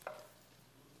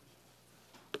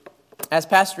As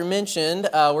Pastor mentioned,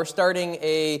 we're starting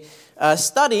a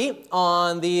study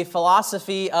on the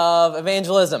philosophy of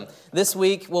evangelism. This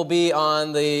week will be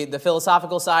on the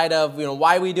philosophical side of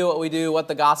why we do what we do, what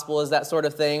the gospel is, that sort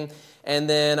of thing. And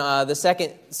then the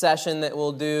second session that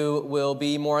we'll do will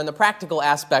be more on the practical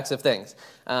aspects of things,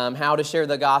 how to share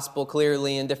the gospel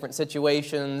clearly in different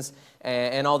situations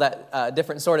and all that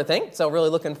different sort of thing. So really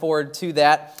looking forward to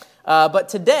that. But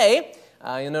today,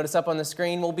 you'll notice up on the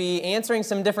screen, we'll be answering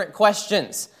some different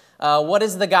questions. What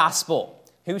is the gospel?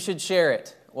 Who should share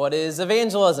it? What is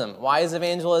evangelism? Why is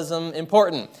evangelism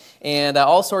important? And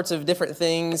all sorts of different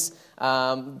things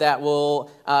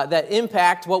that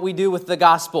impact what we do with the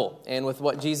gospel and with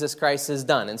what Jesus Christ has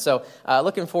done. And so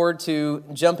looking forward to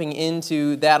jumping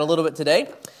into that a little bit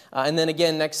today. And then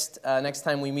again, next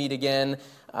time we meet again,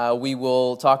 we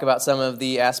will talk about some of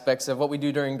the aspects of what we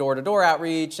do during door-to-door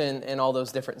outreach and all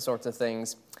those different sorts of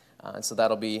things. So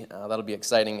that'll be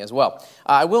exciting as well.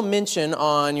 I will mention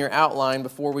on your outline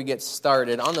before we get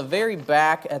started, on the very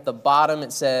back at the bottom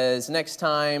it says next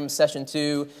time, session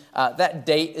 2. That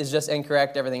date is just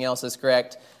incorrect. Everything else is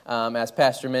correct. As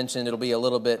Pastor mentioned, it'll be a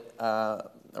little bit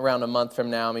around a month from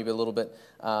now, maybe a little bit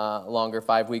longer,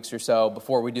 5 weeks or so,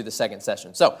 before we do the second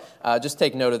session. So just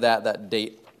take note of that. That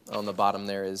date on the bottom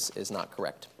there is not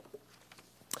correct.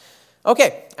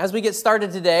 Okay, as we get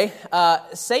started today,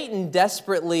 Satan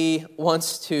desperately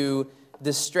wants to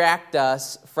distract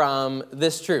us from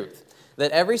this truth,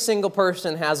 that every single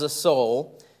person has a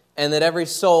soul, and that every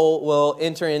soul will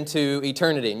enter into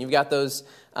eternity. And you've got those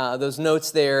notes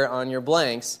there on your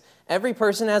blanks. Every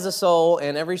person has a soul,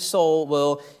 and every soul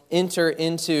will enter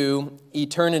into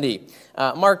eternity.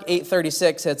 Mark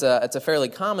 8:36, it's a fairly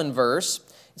common verse.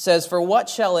 It says, "For what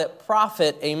shall it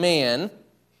profit a man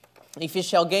if he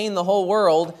shall gain the whole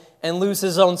world and lose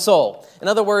his own soul?" In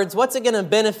other words, what's it going to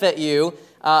benefit you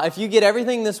if you get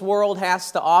everything this world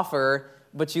has to offer,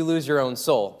 but you lose your own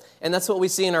soul? And that's what we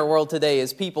see in our world today,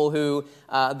 is people who,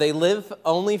 they live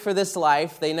only for this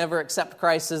life. They never accept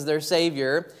Christ as their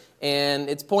Savior, and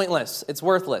it's pointless. It's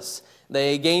worthless.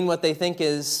 They gain what they think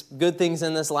is good things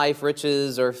in this life,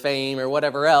 riches or fame or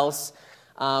whatever else,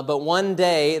 but one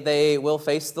day they will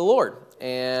face the Lord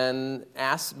and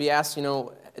be asked,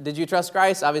 did you trust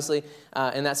Christ? Obviously,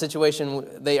 in that situation,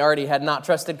 they already had not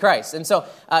trusted Christ. And so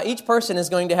each person is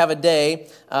going to have a day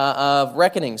of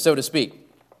reckoning, so to speak.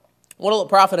 What will it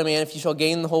profit a man if he shall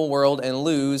gain the whole world and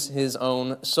lose his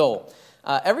own soul?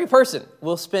 Every person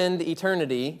will spend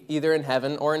eternity either in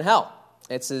heaven or in hell.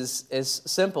 It's as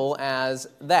simple as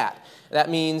that. That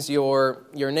means your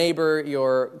neighbor,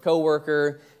 your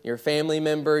coworker, your family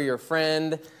member, your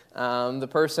friend, the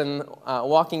person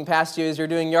walking past you as you're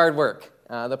doing yard work.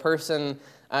 The person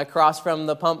across from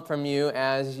the pump from you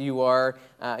as you're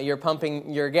pumping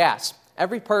your gas.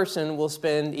 Every person will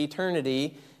spend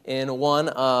eternity in one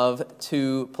of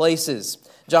two places.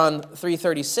 John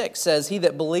 3:36 says, "He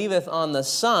that believeth on the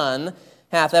Son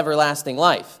hath everlasting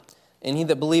life, and he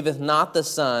that believeth not the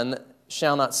Son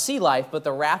shall not see life, but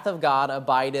the wrath of God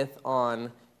abideth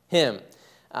on him."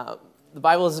 The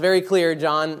Bible is very clear.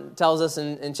 John tells us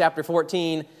in chapter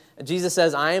 14, Jesus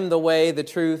says, "I am the way, the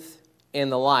truth,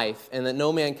 and the life, and that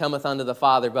no man cometh unto the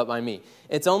Father but by me."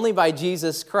 It's only by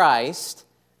Jesus Christ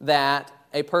that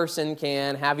a person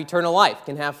can have eternal life,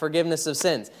 can have forgiveness of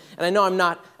sins. And I know I'm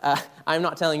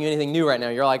not telling you anything new right now.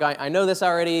 You're like, I know this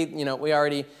already. We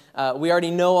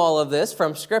already know all of this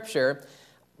from Scripture.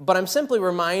 But I'm simply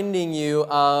reminding you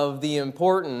of the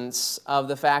importance of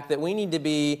the fact that we need to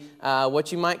be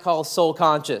what you might call soul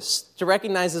conscious, to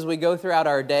recognize as we go throughout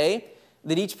our day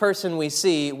that each person we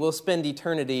see will spend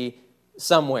eternity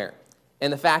somewhere.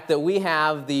 And the fact that we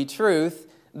have the truth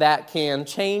that can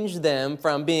change them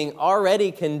from being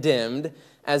already condemned,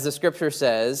 as the Scripture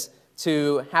says,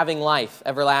 to having life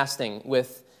everlasting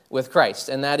with Christ.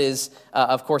 And that is,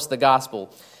 of course, the gospel.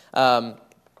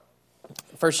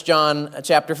 1 John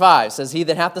chapter 5 says, "He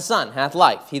that hath the Son hath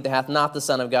life. He that hath not the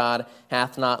Son of God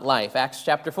hath not life." Acts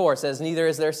chapter 4 says, "Neither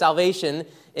is there salvation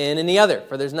in any other,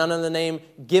 for there's none other name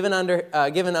given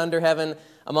under heaven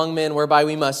among men whereby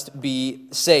we must be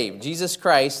saved." Jesus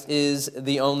Christ is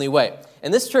the only way.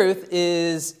 And this truth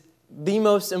is the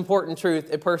most important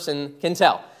truth a person can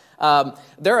tell.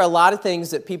 There are a lot of things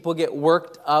that people get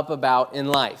worked up about in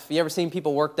life. You ever seen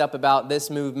people worked up about this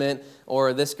movement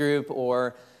or this group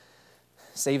or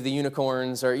Save the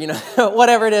Unicorns or,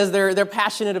 whatever it is, they're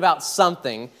passionate about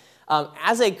something.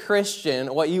 As a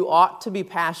Christian, what you ought to be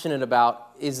passionate about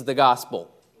is the gospel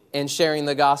and sharing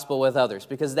the gospel with others,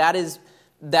 because that is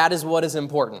that is what is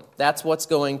important. That's what's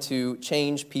going to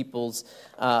change people's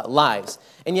lives.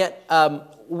 And yet,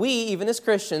 we, even as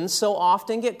Christians, so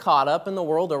often get caught up in the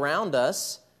world around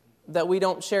us that we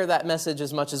don't share that message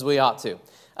as much as we ought to.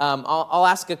 I'll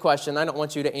ask a question. I don't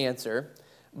want you to answer.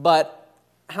 But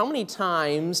how many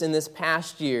times in this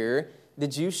past year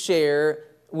did you share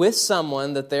with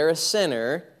someone that they're a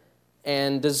sinner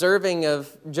and deserving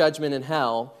of judgment in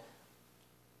hell,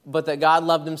 but that God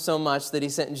loved them so much that he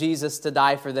sent Jesus to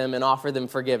die for them and offer them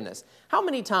forgiveness? How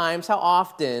many times, how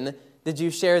often did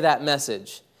you share that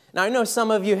message? Now, I know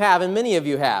some of you have, and many of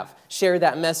you have, shared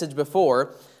that message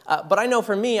before, but I know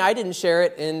for me, I didn't share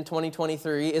it in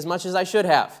 2023 as much as I should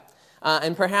have.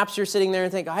 And perhaps you're sitting there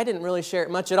and think, I didn't really share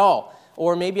it much at all.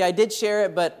 Or maybe I did share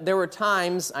it, but there were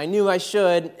times I knew I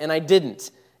should, and I didn't.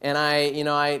 And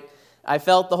I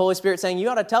felt the Holy Spirit saying, you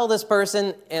ought to tell this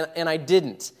person, and I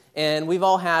didn't. And we've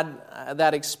all had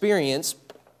that experience.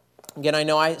 Again, I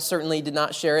know I certainly did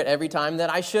not share it every time that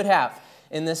I should have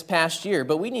in this past year.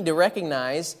 But we need to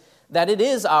recognize that it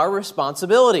is our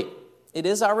responsibility. It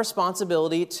is our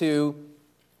responsibility to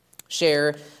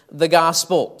share the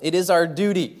gospel. It is our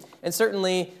duty. And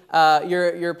certainly,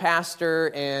 your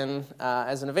pastor and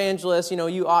as an evangelist,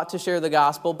 you ought to share the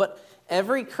gospel. But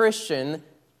every Christian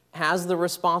has the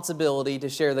responsibility to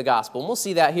share the gospel. And we'll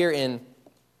see that here in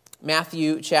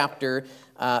Matthew chapter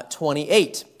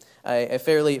 28, a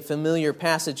fairly familiar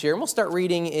passage here. And we'll start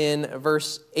reading in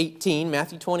verse 18,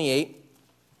 Matthew 28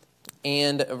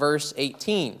 and verse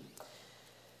 18. It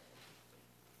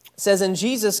says, And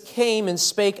Jesus came and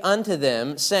spake unto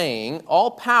them, saying,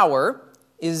 All power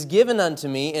is given unto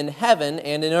me in heaven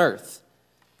and in earth.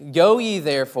 Go ye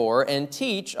therefore and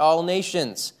teach all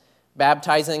nations,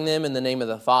 baptizing them in the name of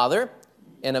the Father,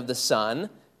 and of the Son,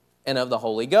 and of the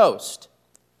Holy Ghost,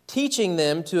 teaching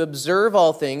them to observe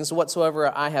all things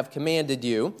whatsoever I have commanded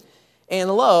you.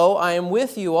 And lo, I am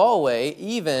with you always,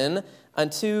 even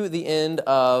unto the end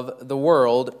of the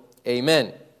world.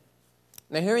 Amen.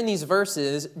 Now here in these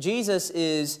verses, Jesus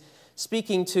is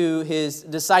speaking to his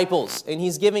disciples, and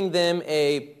he's giving them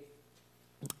a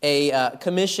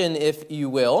commission, if you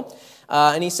will.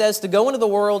 And he says to go into the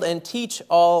world and teach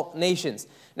all nations.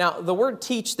 Now, the word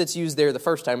teach that's used there the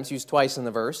first time, it's used twice in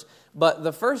the verse, but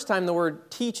the first time the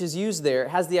word teach is used there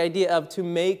has the idea of to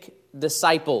make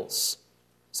disciples.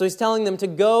 So he's telling them to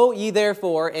go ye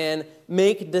therefore and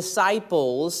make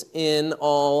disciples in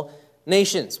all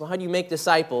nations. Well, how do you make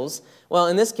disciples? Well,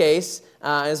 in this case,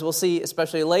 as we'll see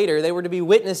especially later, they were to be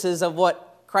witnesses of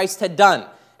what Christ had done,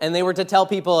 and they were to tell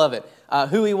people of it,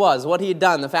 who he was, what he had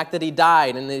done, the fact that he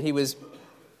died and that he was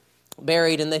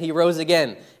buried and that he rose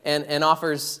again and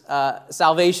offers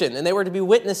salvation. And they were to be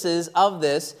witnesses of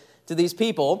this to these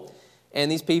people, and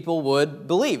these people would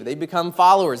believe. They'd become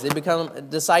followers. They'd become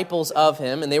disciples of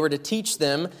him, and they were to teach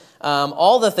them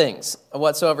all the things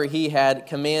whatsoever he had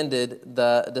commanded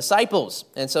the disciples.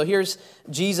 And so here's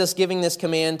Jesus giving this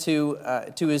command to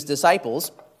his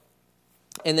disciples,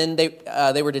 and then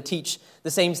they were to teach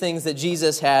the same things that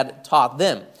Jesus had taught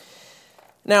them.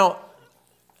 Now,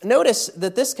 notice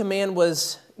that this command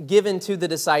was given to the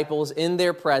disciples in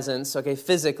their presence. Okay,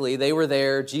 physically, they were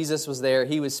there. Jesus was there.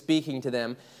 He was speaking to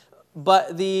them.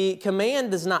 But the command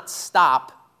does not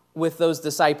stop with those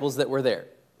disciples that were there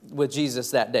with Jesus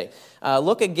that day.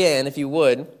 Look again, if you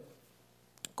would.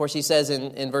 Of course, he says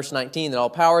in verse 19 that all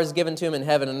power is given to him in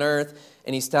heaven and earth.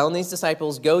 And he's telling these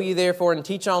disciples, go ye therefore and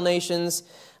teach all nations,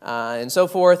 and so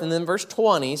forth. And then verse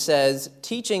 20 says,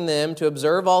 teaching them to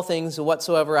observe all things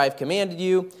whatsoever I have commanded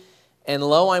you. And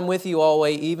lo, I'm with you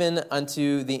always, even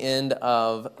unto the end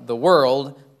of the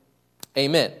world.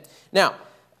 Amen. Now,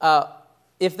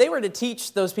 if they were to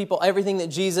teach those people everything that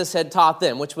Jesus had taught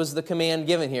them, which was the command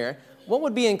given here, what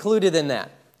would be included in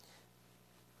that?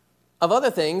 Of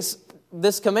other things,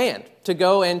 this command to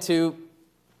go and to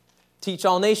teach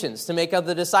all nations, to make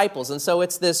other disciples. And so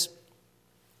it's this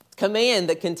command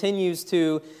that continues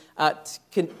to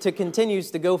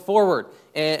go forward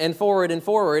and forward and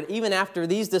forward, even after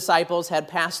these disciples had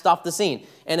passed off the scene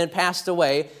and had passed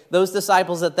away. Those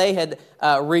disciples that they had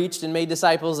reached and made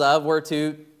disciples of were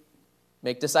to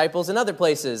make disciples in other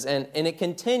places. And it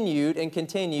continued and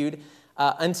continued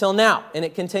until now. And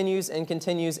it continues and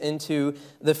continues into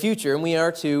the future. And we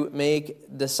are to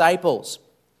make disciples.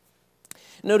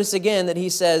 Notice again that he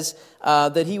says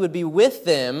that he would be with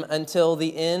them until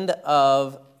the end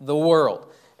of the world.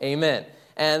 Amen.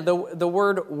 And the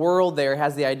word world there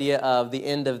has the idea of the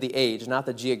end of the age, not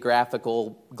the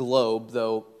geographical globe,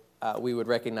 though we would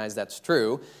recognize that's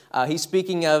true. He's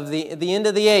speaking of the end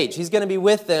of the age. He's going to be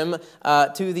with them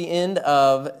to the end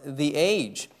of the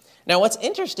age. Now, what's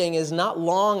interesting is not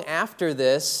long after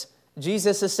this,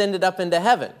 Jesus ascended up into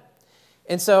heaven.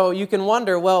 And so you can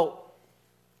wonder, well,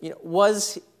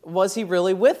 was he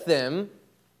really with them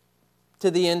to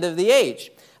the end of the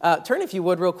age? Turn, if you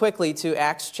would, real quickly to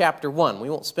Acts chapter 1. We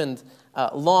won't spend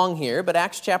long here, but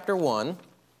Acts chapter 1.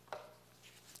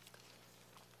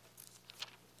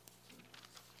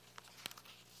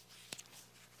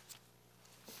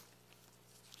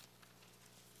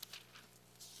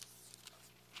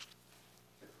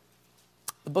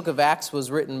 The book of Acts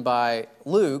was written by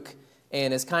Luke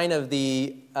and is kind of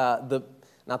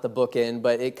not the bookend,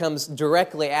 but it comes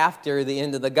directly after the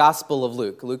end of the Gospel of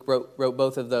Luke. Luke wrote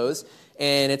both of those,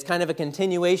 and it's kind of a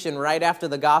continuation right after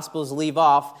the Gospels leave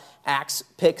off. Acts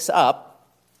picks up.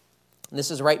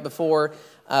 This is right before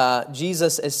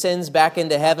Jesus ascends back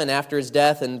into heaven after his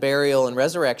death and burial and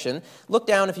resurrection. Look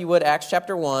down, if you would, Acts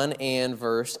chapter 1 and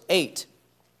verse 8.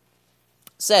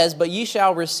 It says, "But ye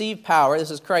shall receive power,"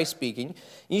 this is Christ speaking,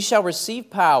 "ye shall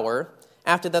receive power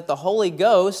after that the Holy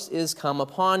Ghost is come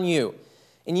upon you.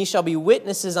 And ye shall be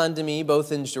witnesses unto me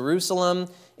both in Jerusalem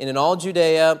and in all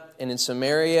Judea and in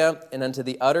Samaria and unto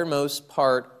the uttermost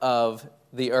part of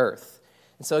the earth."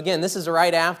 And so again, this is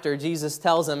right after Jesus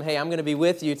tells them, hey, I'm going to be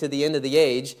with you to the end of the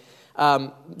age.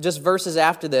 Just verses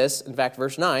after this, in fact,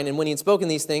 verse 9, "And when he had spoken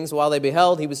these things, while they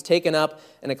beheld, he was taken up,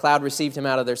 and a cloud received him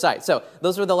out of their sight." So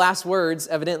those were the last words,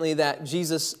 evidently, that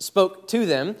Jesus spoke to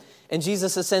them, and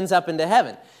Jesus ascends up into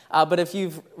heaven. But if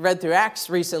you've read through Acts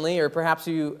recently, or perhaps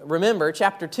you remember,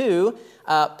 chapter 2,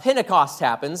 Pentecost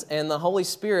happens, and the Holy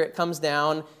Spirit comes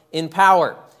down in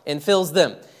power and fills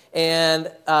them. And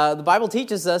the Bible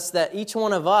teaches us that each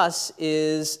one of us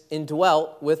is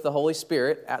indwelt with the Holy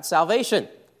Spirit at salvation.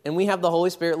 And we have the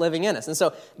Holy Spirit living in us. And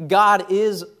so God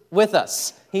is with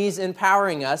us. He's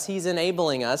empowering us. He's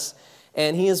enabling us.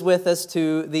 And He is with us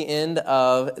to the end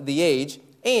of the age.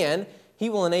 And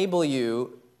He will enable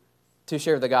you to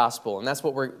share the gospel. And that's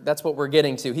what we're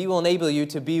getting to. He will enable you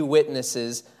to be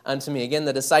witnesses unto me. Again,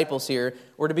 the disciples here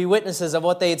were to be witnesses of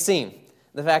what they had seen.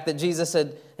 The fact that Jesus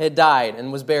had died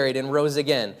and was buried and rose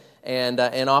again and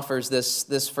offers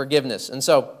this forgiveness. And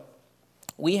so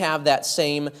we have that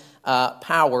same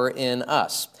power in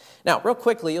us. Now, real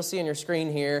quickly, you'll see on your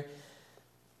screen here,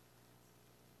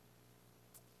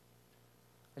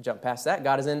 I jumped past that.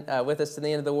 God is with us to the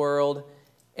end of the world.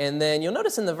 And then you'll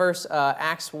notice in the verse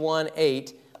Acts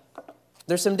 1:8,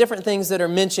 there's some different things that are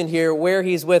mentioned here where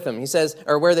He's with them. He says,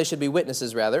 or where they should be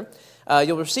witnesses, rather.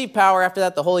 "You'll receive power after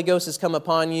that the Holy Ghost has come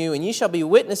upon you, and ye shall be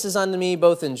witnesses unto me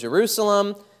both in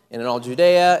Jerusalem and in all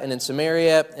Judea and in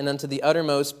Samaria and unto the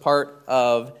uttermost part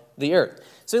of the earth."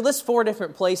 So He lists 4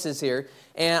 different places here,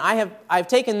 and I've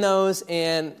taken those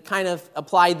and kind of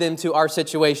applied them to our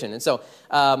situation. And so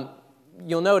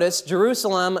you'll notice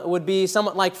Jerusalem would be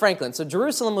somewhat like Franklin. So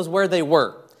Jerusalem was where they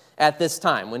were at this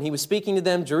time. When He was speaking to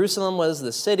them, Jerusalem was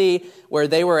the city where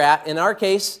they were at. In our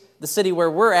case, the city where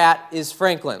we're at is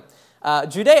Franklin.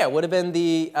 Judea would have been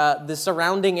the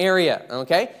surrounding area,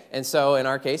 okay? And so in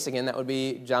our case, again, that would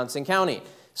be Johnson County.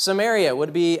 Samaria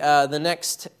would be the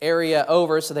next area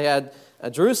over. So they had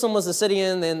Jerusalem was the city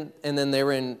and then they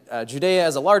were in Judea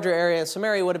as a larger area.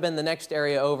 Samaria would have been the next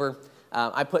area over.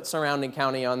 I put surrounding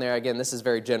county on there. Again, this is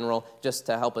very general, just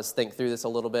to help us think through this a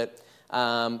little bit.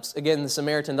 Again, the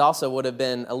Samaritans also would have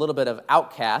been a little bit of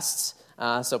outcasts,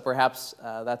 so perhaps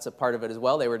that's a part of it as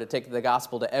well. They were to take the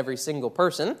gospel to every single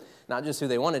person, not just who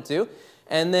they wanted to.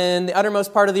 And then the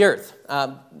uttermost part of the earth,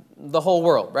 the whole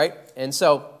world, right? And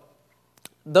so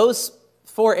those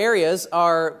 4 areas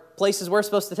are places we're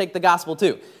supposed to take the gospel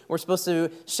to. We're supposed to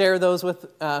share those with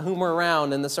whom we're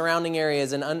around in the surrounding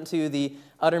areas and unto the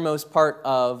uttermost part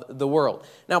of the world.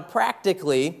 Now,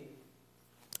 practically,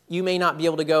 you may not be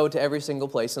able to go to every single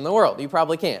place in the world. You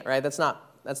probably can't, right? That's not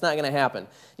going to happen.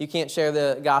 You can't share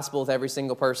the gospel with every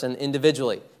single person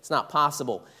individually. It's not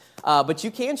possible. But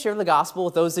you can share the gospel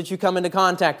with those that you come into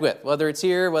contact with, whether it's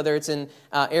here, whether it's in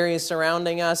areas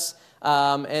surrounding us,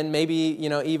 and maybe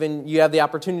even you have the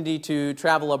opportunity to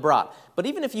travel abroad. But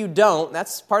even if you don't,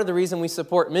 that's part of the reason we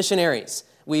support missionaries.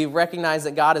 We recognize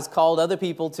that God has called other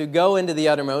people to go into the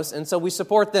uttermost, and so we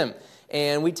support them.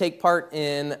 And we take part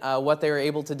in what they are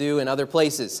able to do in other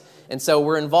places. And so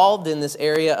we're involved in this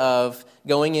area of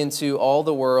going into all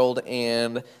the world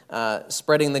and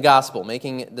spreading the gospel,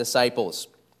 making disciples.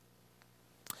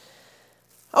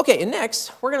 Okay, and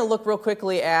next, we're going to look real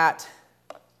quickly at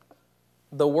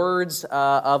the words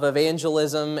of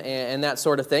evangelism and that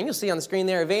sort of thing. You'll see on the screen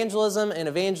there, evangelism and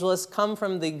evangelist come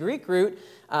from the Greek root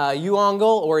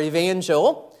euangel or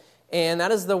evangel, and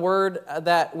that is the word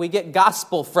that we get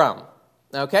gospel from.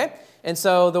 Okay? And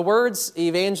so the words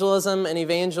evangelism and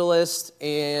evangelist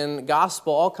and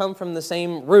gospel all come from the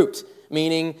same root,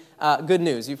 meaning good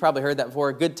news. You've probably heard that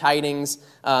before, good tidings,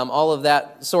 all of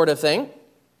that sort of thing.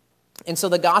 And so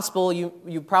the gospel,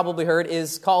 you probably heard,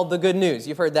 is called the good news.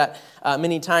 You've heard that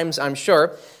many times, I'm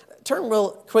sure. Turn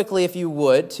real quickly, if you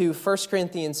would, to 1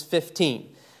 Corinthians 15.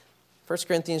 1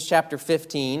 Corinthians chapter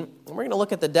 15, and we're going to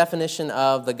look at the definition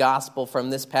of the gospel from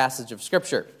this passage of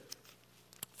Scripture.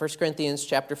 1 Corinthians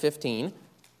chapter 15.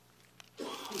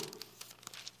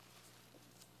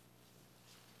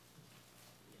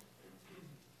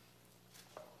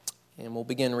 And we'll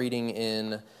begin reading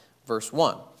in verse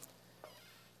 1.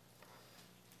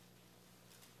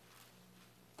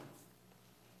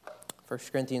 1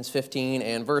 Corinthians 15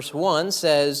 and verse 1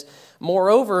 says,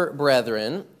 "Moreover,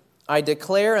 brethren, I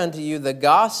declare unto you the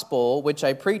gospel which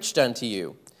I preached unto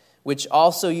you, which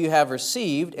also you have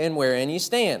received, and wherein ye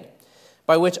stand,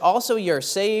 by which also ye are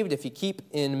saved, if ye keep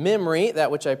in memory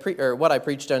that which what I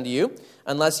preached unto you,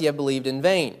 unless ye have believed in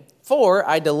vain. For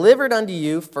I delivered unto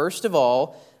you first of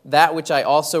all that which I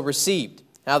also received,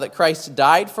 how that Christ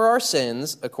died for our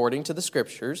sins according to the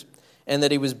Scriptures, and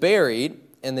that he was buried,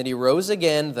 and that he rose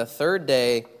again the third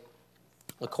day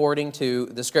according to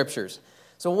the Scriptures."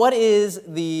 So what is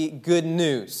the good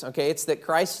news? Okay, it's that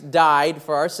Christ died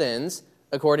for our sins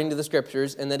according to the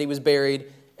Scriptures, and that he was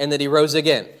buried, and that he rose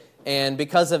again. And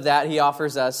because of that, he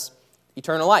offers us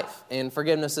eternal life and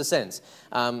forgiveness of sins.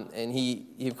 And he,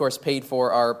 of course, paid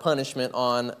for our punishment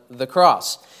on the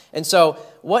cross. And so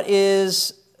what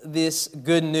is this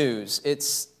good news?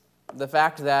 It's the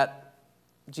fact that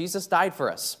Jesus died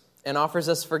for us and offers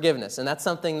us forgiveness. And that's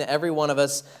something that every one of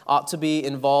us ought to be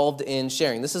involved in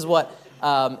sharing. This is what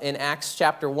in Acts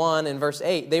chapter 1 and verse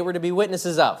 8, they were to be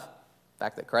witnesses of. The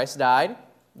fact that Christ died,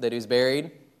 that he was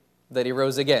buried, that he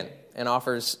rose again and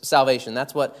offers salvation.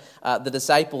 That's what the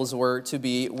disciples were to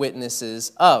be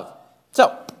witnesses of.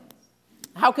 So,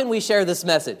 how can we share this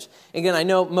message? Again, I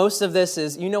know most of this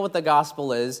is, you know what the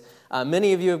gospel is.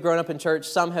 Many of you have grown up in church,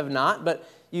 some have not, but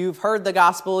you've heard the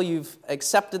gospel, you've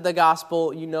accepted the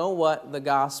gospel, you know what the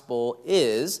gospel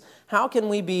is. How can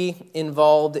we be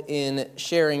involved in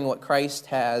sharing what Christ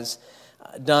has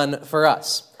done for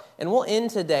us? And we'll end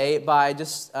today by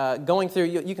just going through,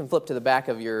 you can flip to the back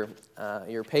of your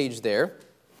page there.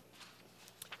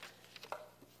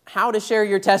 How to share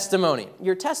your testimony.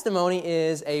 Your testimony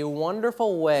is a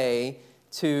wonderful way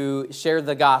to share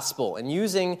the gospel. And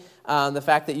using the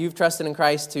fact that you've trusted in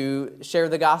Christ to share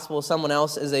the gospel with someone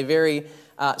else is a very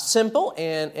simple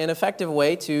and effective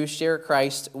way to share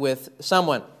Christ with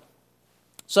someone.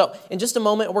 So, in just a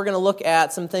moment, we're going to look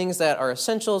at some things that are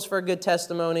essentials for a good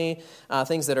testimony,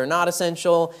 things that are not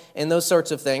essential, and those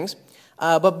sorts of things.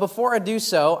 But before I do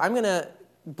so, I'm going to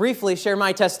briefly share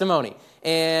my testimony.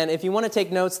 And if you want to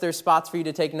take notes, there's spots for you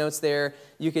to take notes there.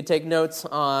 You could take notes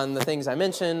on the things I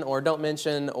mention or don't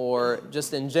mention, or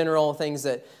just in general, things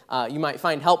that you might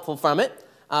find helpful from it.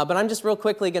 But I'm just real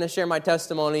quickly going to share my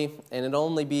testimony, and it'll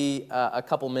only be a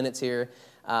couple minutes here.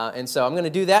 And so I'm going to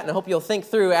do that, and I hope you'll think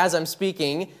through as I'm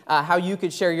speaking how you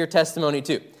could share your testimony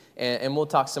too. And we'll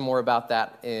talk some more about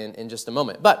that in just a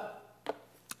moment. But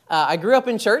I grew up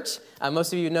in church.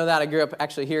 Most of you know that. I grew up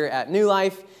actually here at New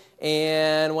Life.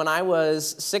 And when I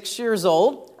was 6 years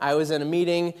old, I was in a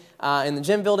meeting in the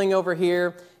gym building over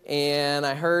here, and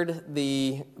I heard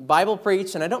the Bible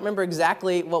preached, and I don't remember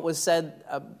exactly what was said,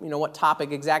 what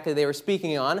topic exactly they were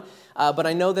speaking on, but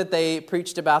I know that they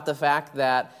preached about the fact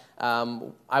that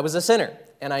I was a sinner.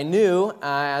 And I knew,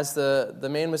 as the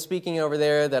man was speaking over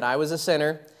there, that I was a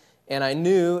sinner, and I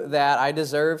knew that I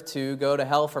deserved to go to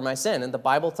hell for my sin. And the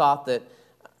Bible taught that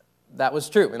that was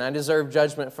true, and I deserved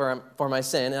judgment for my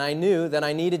sin. And I knew that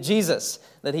I needed Jesus,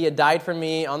 that he had died for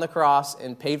me on the cross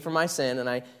and paid for my sin, and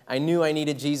I knew I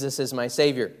needed Jesus as my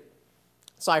Savior.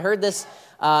 So I heard this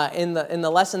in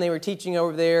the lesson they were teaching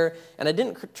over there, and I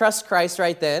didn't trust Christ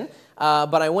right then,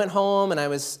 but I went home and I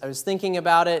was thinking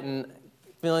about it and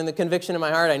feeling the conviction in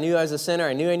my heart. I knew I was a sinner.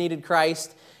 I knew I needed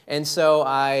Christ, and so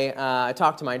I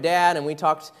talked to my dad, and we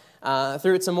talked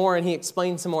through it some more, and he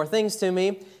explained some more things to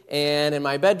me. And in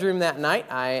my bedroom that night,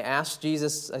 I asked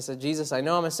Jesus, I said, Jesus, I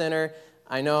know I'm a sinner.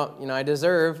 I know, I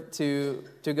deserve to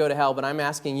go to hell, but I'm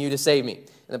asking you to save me. And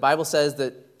the Bible says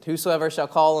that whosoever shall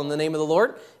call on the name of the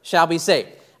Lord shall be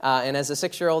saved. And as a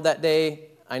 6-year-old that day,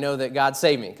 I know that God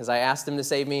saved me because I asked him to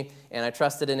save me, and I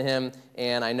trusted in him,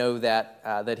 and I know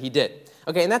that he did.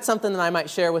 Okay, and that's something that I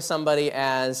might share with somebody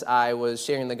as I was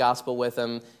sharing the gospel with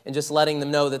them, and just letting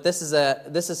them know that this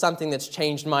is something that's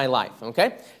changed my life.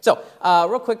 Okay, so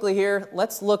real quickly here,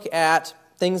 let's look at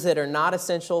things that are not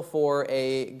essential for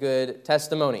a good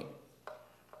testimony.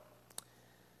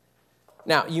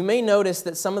 Now, you may notice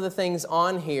that some of the things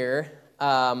on here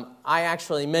I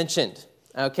actually mentioned.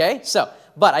 Okay,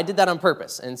 but I did that on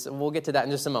purpose, and so we'll get to that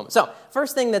in just a moment. So,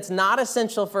 first thing that's not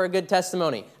essential for a good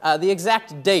testimony, the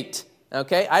exact date.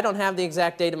 Okay, I don't have the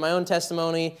exact date of my own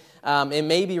testimony. It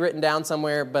may be written down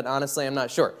somewhere, but honestly, I'm not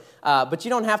sure. But you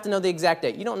don't have to know the exact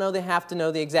date. You don't have to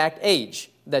know the exact age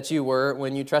that you were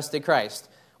when you trusted Christ,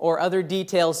 or other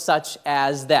details such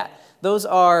as that. Those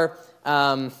are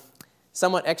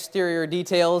somewhat exterior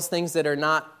details, things that are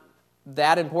not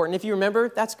that important. If you remember,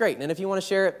 that's great. And if you want to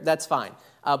share it, that's fine.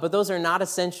 But those are not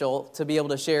essential to be able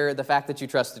to share the fact that you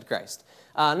trusted Christ.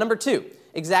 Number 2,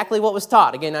 exactly what was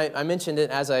taught. Again, I mentioned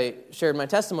it as I shared my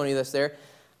testimony there.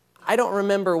 I don't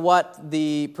remember what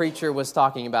the preacher was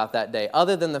talking about that day,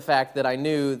 other than the fact that I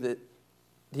knew that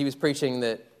he was preaching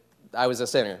that I was a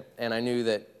sinner, and I knew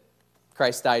that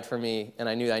Christ died for me, and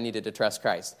I knew I needed to trust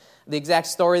Christ. The exact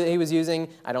story that he was using,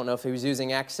 I don't know if he was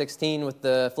using Acts 16 with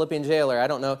the Philippian jailer. I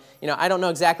don't know. I don't know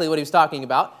exactly what he was talking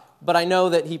about, but I know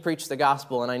that he preached the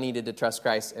gospel, and I needed to trust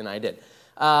Christ, and I did.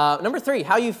 Number 3,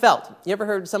 how you felt. You ever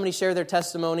heard somebody share their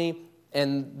testimony,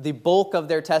 and the bulk of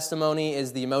their testimony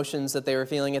is the emotions that they were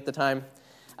feeling at the time?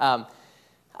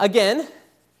 Again,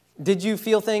 did you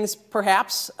feel things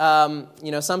perhaps?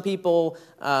 Some people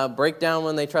break down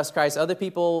when they trust Christ. Other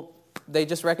people, they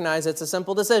just recognize it's a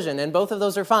simple decision, and both of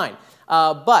those are fine.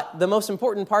 But the most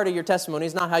important part of your testimony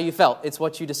is not how you felt. It's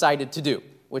what you decided to do,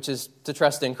 which is to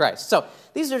trust in Christ. So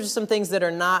these are just some things that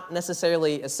are not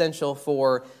necessarily essential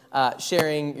for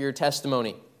sharing your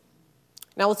testimony.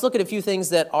 Now let's look at a few things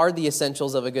that are the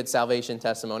essentials of a good salvation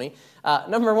testimony.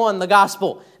 Number 1, the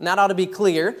gospel. And that ought to be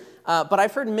clear. But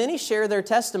I've heard many share their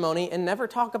testimony and never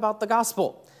talk about the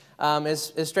gospel,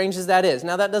 as strange as that is.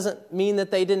 Now that doesn't mean that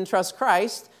they didn't trust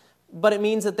Christ, but it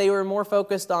means that they were more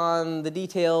focused on the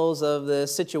details of the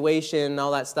situation and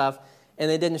all that stuff, and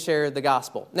they didn't share the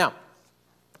gospel. Now,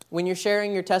 when you're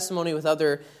sharing your testimony with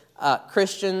other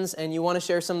Christians and you want to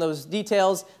share some of those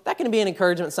details, that can be an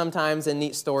encouragement sometimes and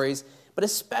neat stories. But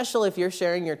especially if you're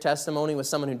sharing your testimony with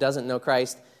someone who doesn't know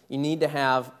Christ, you need to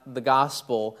have the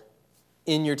gospel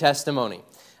in your testimony.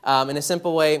 In a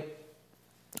simple way,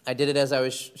 I did it as I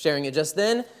was sharing it just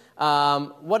then.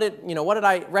 What did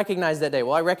I recognize that day?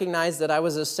 Well, I recognized that I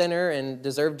was a sinner and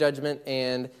deserved judgment,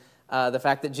 and the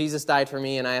fact that Jesus died for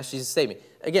me, and I asked Jesus to save me.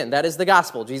 Again, that is the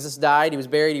gospel. Jesus died, he was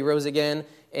buried, he rose again,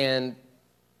 and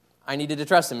I needed to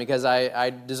trust him because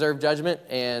I deserve judgment,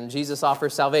 and Jesus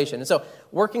offers salvation. And so,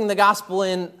 working the gospel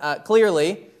in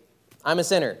clearly, I'm a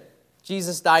sinner.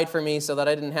 Jesus died for me so that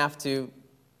I didn't have to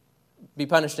be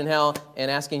punished in hell,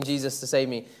 and asking Jesus to save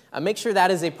me. Make sure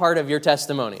that is a part of your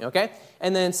testimony, okay?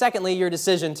 And then secondly, your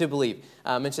decision to believe.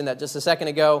 I mentioned that just a second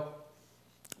ago.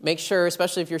 Make sure,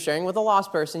 especially if you're sharing with a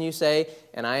lost person, you say,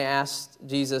 and I asked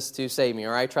Jesus to save me,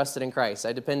 or I trusted in Christ,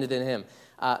 I depended in him.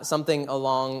 Something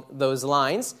along those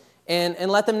lines.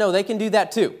 And let them know they can do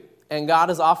that too. And God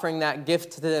is offering that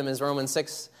gift to them, as Romans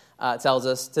 6 tells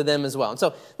us, to them as well. And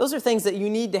so those are things that you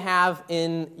need to have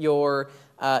in your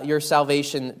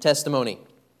salvation testimony.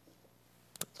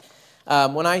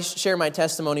 When I share my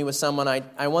testimony with someone,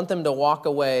 I want them to walk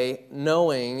away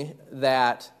knowing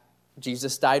that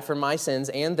Jesus died for my sins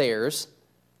and theirs,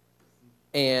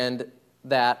 and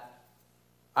that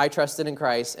I trusted in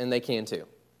Christ, and they can too.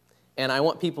 And I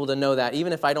want people to know that,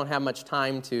 even if I don't have much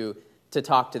time to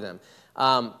talk to them.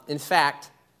 In fact,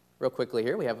 real quickly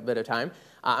here, we have a bit of time.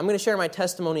 I'm going to share my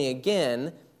testimony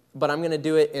again, but I'm going to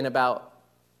do it in about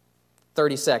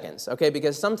 30 seconds, okay?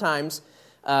 Because sometimes,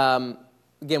 again,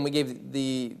 we gave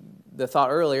the thought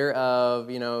earlier of,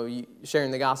 sharing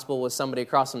the gospel with somebody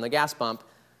across from the gas pump.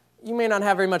 You may not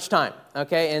have very much time,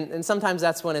 okay? And sometimes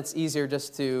that's when it's easier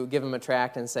just to give them a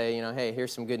tract and say, hey,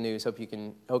 here's some good news. Hope you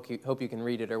can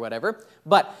read it or whatever.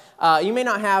 But you may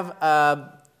not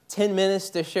have 10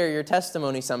 minutes to share your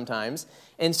testimony sometimes.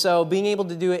 And so being able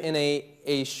to do it in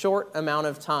a short amount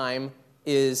of time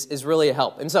is really a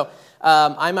help. And so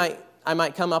I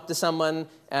might come up to someone,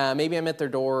 maybe I'm at their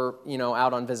door,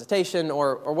 out on visitation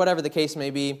or whatever the case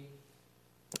may be.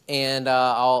 And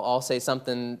I'll say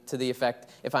something to the effect,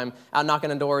 if I'm out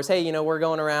knocking on doors, hey, we're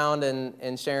going around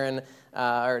and sharing,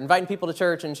 or inviting people to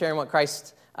church and sharing what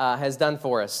Christ has done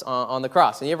for us on the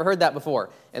cross. And you ever heard that before?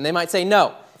 And they might say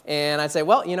no. And I'd say,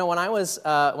 well, when I was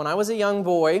a young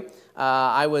boy,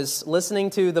 I was listening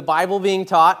to the Bible being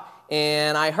taught,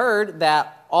 and I heard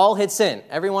that all had sinned.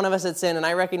 Every one of us had sinned, and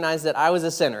I recognized that I was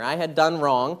a sinner. I had done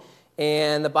wrong,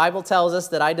 and the Bible tells us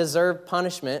that I deserve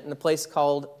punishment in a place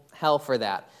called hell for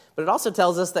that. But it also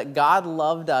tells us that God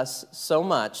loved us so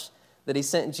much that he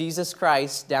sent Jesus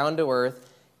Christ down to earth,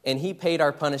 and he paid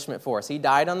our punishment for us. He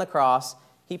died on the cross.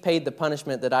 He paid the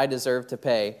punishment that I deserved to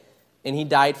pay. and he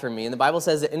died for me. And the Bible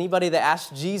says that anybody that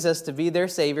asks Jesus to be their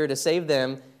Savior, to save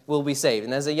them, will be saved.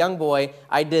 And as a young boy,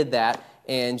 I did that,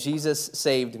 and Jesus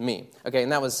saved me. Okay,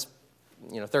 and that was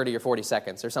 30 or 40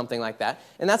 seconds or something like that.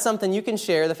 And that's something you can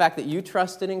share, the fact that you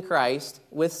trusted in Christ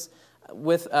with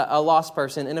a lost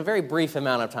person in a very brief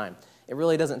amount of time. It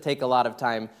really doesn't take a lot of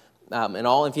time at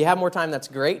all. If you have more time, that's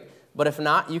great. But if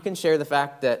not, you can share the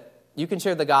fact that you can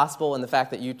share the gospel and the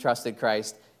fact that you trusted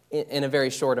Christ in a very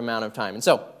short amount of time. And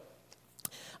so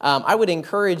I would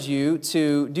encourage you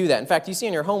to do that. In fact, you see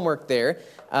in your homework there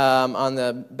on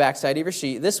the backside of your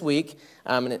sheet this week,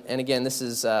 and again, this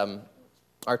is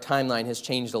our timeline has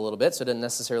changed a little bit, so it doesn't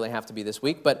necessarily have to be this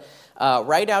week, but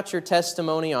write out your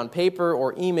testimony on paper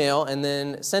or email and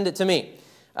then send it to me.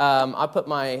 I'll put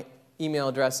my email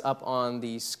address up on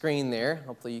the screen there.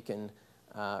 Hopefully you can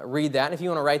read that. If you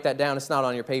want to write that down, it's not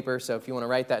on your paper, so if you want to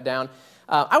write that down.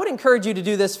 I would encourage you to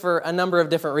do this for a number of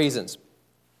different reasons.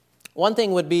 One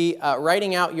thing would be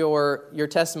writing out your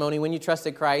testimony when you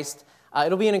trusted Christ.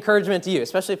 It'll be an encouragement to you,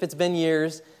 especially if it's been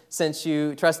years since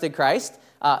you trusted Christ.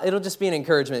 It'll just be an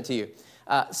encouragement to you.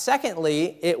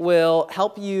 Secondly, it will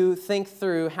help you think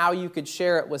through how you could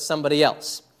share it with somebody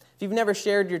else. If you've never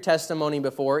shared your testimony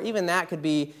before, even that could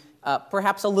be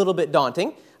perhaps a little bit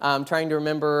daunting, trying to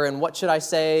remember, and what should I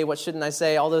say, what shouldn't I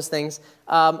say, all those things.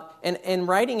 And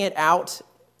writing it out,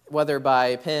 whether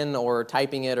by pen or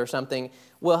typing it or something,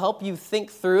 will help you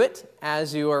think through it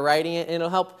as you are writing it, and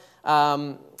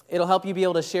it'll help you be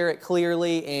able to share it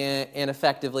clearly and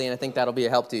effectively, and I think that'll be a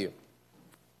help to you.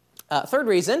 Third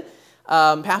reason,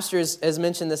 Pastor has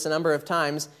mentioned this a number of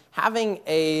times, having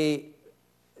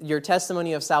your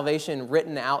testimony of salvation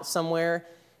written out somewhere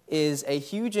is a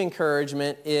huge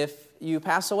encouragement if you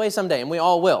pass away someday, and we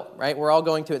all will, right? We're all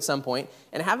going to at some point.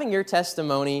 And having your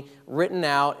testimony written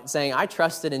out saying, I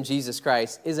trusted in Jesus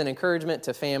Christ, is an encouragement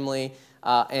to family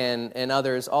and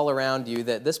others all around you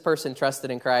that this person trusted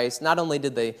in Christ. Not only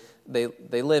did they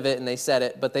live it and they said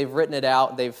it, but they've written it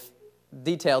out, they've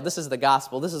detailed, this is the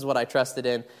gospel, this is what I trusted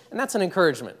in, and that's an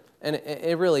encouragement, and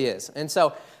it really is. And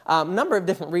so a number of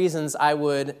different reasons I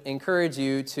would encourage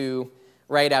you to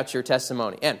write out your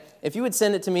testimony. And if you would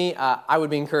send it to me, I would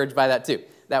be encouraged by that too.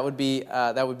 That would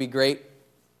be great.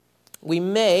 We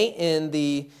may, in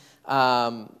the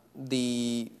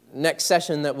next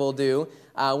session that we'll do,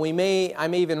 I may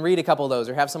even read a couple of those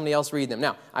or have somebody else read them.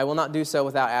 Now, I will not do so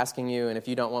without asking you, and if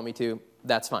you don't want me to,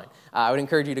 that's fine. I would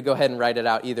encourage you to go ahead and write it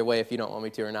out either way if you don't want me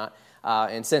to or not,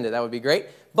 and send it. That would be great.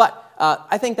 But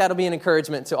I think that'll be an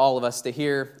encouragement to all of us to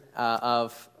hear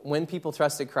of when people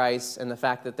trusted Christ and the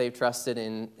fact that they've trusted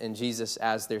in Jesus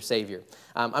as their Savior.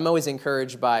 I'm always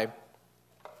encouraged by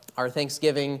our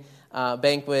Thanksgiving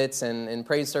banquets and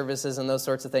praise services and those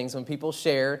sorts of things when people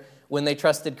share when they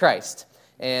trusted Christ.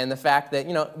 And the fact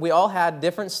that, we all had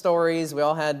different stories, we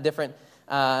all had different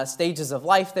stages of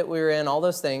life that we were in, all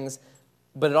those things,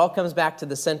 but it all comes back to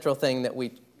the central thing that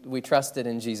we trusted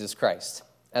in Jesus Christ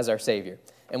as our Savior.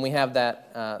 And we have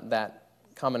that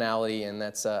commonality, and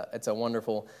it's a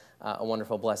wonderful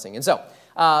blessing. And so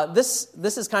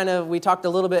this is kind of, we talked a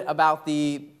little bit about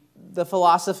the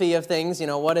philosophy of things.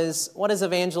 What is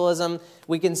evangelism?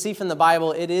 We can see from the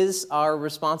Bible it is our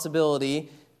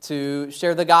responsibility to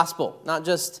share the gospel, not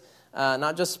just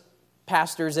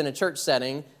pastors in a church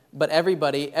setting, but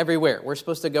everybody, everywhere. We're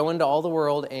supposed to go into all the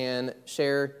world and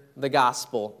share the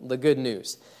gospel, the good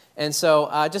news. And so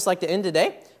I'd just like to end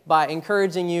today by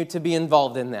encouraging you to be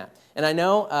involved in that. And I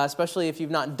know, especially if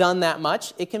you've not done that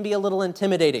much, it can be a little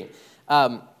intimidating.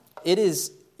 It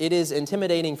is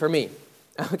intimidating for me,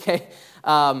 okay?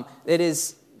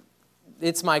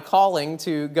 It's my calling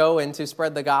to go and to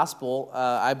spread the gospel,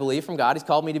 I believe, from God. He's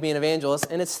called me to be an evangelist,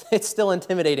 and it's still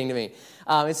intimidating to me.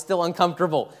 It's still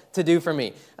uncomfortable to do for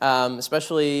me,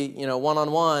 especially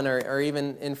one-on-one or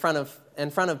even in front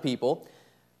of people.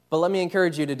 But let me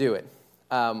encourage you to do it.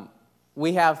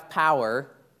 We have power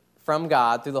from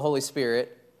God through the Holy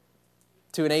Spirit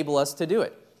to enable us to do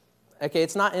it. Okay,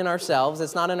 it's not in ourselves.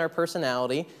 It's not in our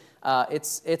personality.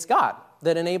 It's God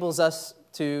that enables us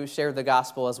to share the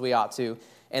gospel as we ought to,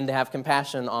 and to have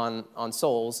compassion on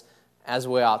souls as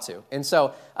we ought to. And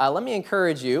so let me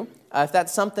encourage you, if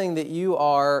that's something that you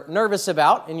are nervous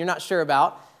about and you're not sure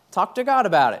about, talk to God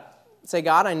about it. Say,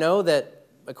 God, I know that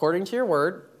according to your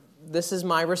word, this is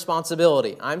my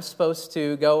responsibility. I'm supposed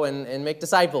to go and make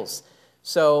disciples.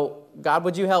 So God,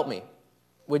 would you help me?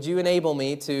 Would you enable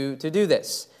me to do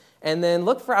this? And then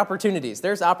look for opportunities.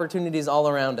 There's opportunities all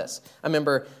around us. I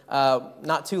remember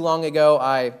not too long ago,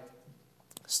 I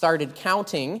started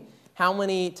counting how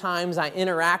many times I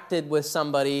interacted with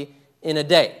somebody in a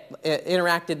day,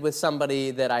 interacted with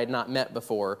somebody that I had not met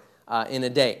before in a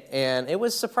day. And it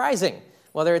was surprising,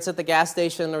 whether it's at the gas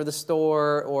station or the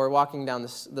store or walking down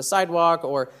the sidewalk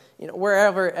or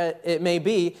wherever it may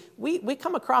be, we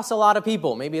come across a lot of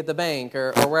people, maybe at the bank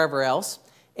or wherever else.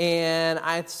 And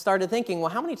I started thinking, well,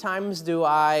 how many times do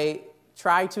I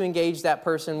try to engage that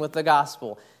person with the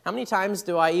gospel? How many times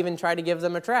do I even try to give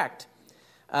them a tract?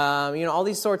 All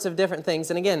these sorts of different things.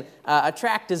 And again, a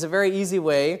tract is a very easy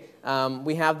way.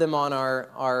 We have them on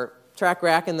our tract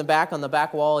rack in the back, on the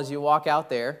back wall as you walk out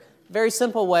there. Very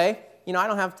simple way. I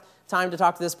don't have time to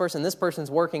talk to this person. This person's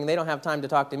working. They don't have time to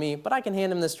talk to me, but I can hand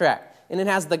them this tract. And it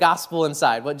has the gospel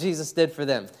inside, what Jesus did for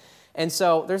them. And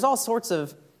so there's all sorts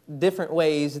of different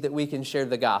ways that we can share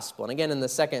the gospel. And again, in the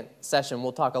second session,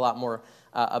 we'll talk a lot more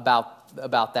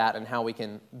about that and how we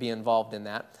can be involved in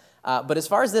that. But as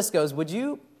far as this goes, would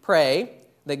you pray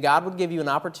that God would give you an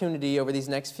opportunity over these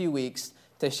next few weeks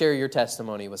to share your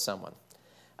testimony with someone?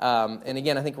 And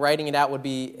again, I think writing it out would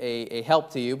be a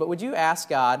help to you. But would you ask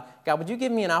God, would you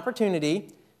give me an opportunity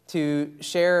to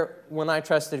share when I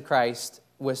trusted Christ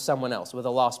with someone else, with a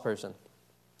lost person?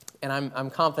 And I'm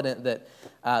confident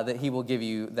that He will give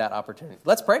you that opportunity.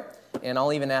 Let's pray, and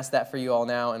I'll even ask that for you all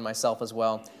now and myself as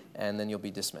well, and then you'll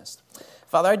be dismissed.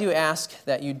 Father, I do ask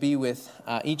that you'd be with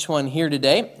each one here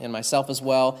today, and myself as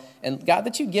well, and God,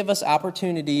 that you give us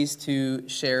opportunities to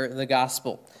share the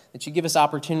gospel, that you give us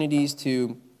opportunities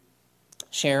to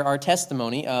share our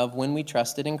testimony of when we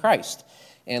trusted in Christ.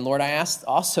 And Lord, I ask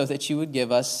also that you would give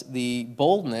us the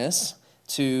boldness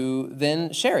to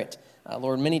then share it.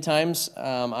 Lord, many times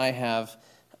I have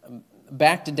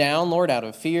backed down, Lord, out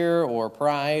of fear or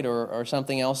pride or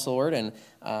something else, Lord, and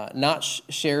not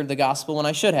shared the gospel when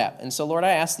I should have. And so, Lord,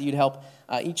 I ask that you'd help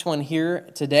each one here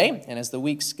today, and as the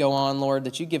weeks go on, Lord,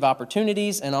 that you give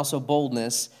opportunities and also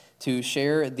boldness to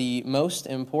share the most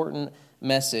important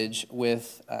message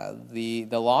with the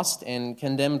lost and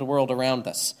condemned world around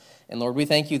us. And Lord, we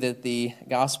thank you that the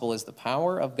gospel is the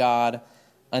power of God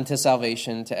unto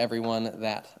salvation to everyone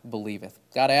that believeth.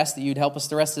 God, I ask that you'd help us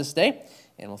the rest of this day,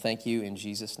 and we'll thank you in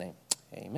Jesus' name. Amen.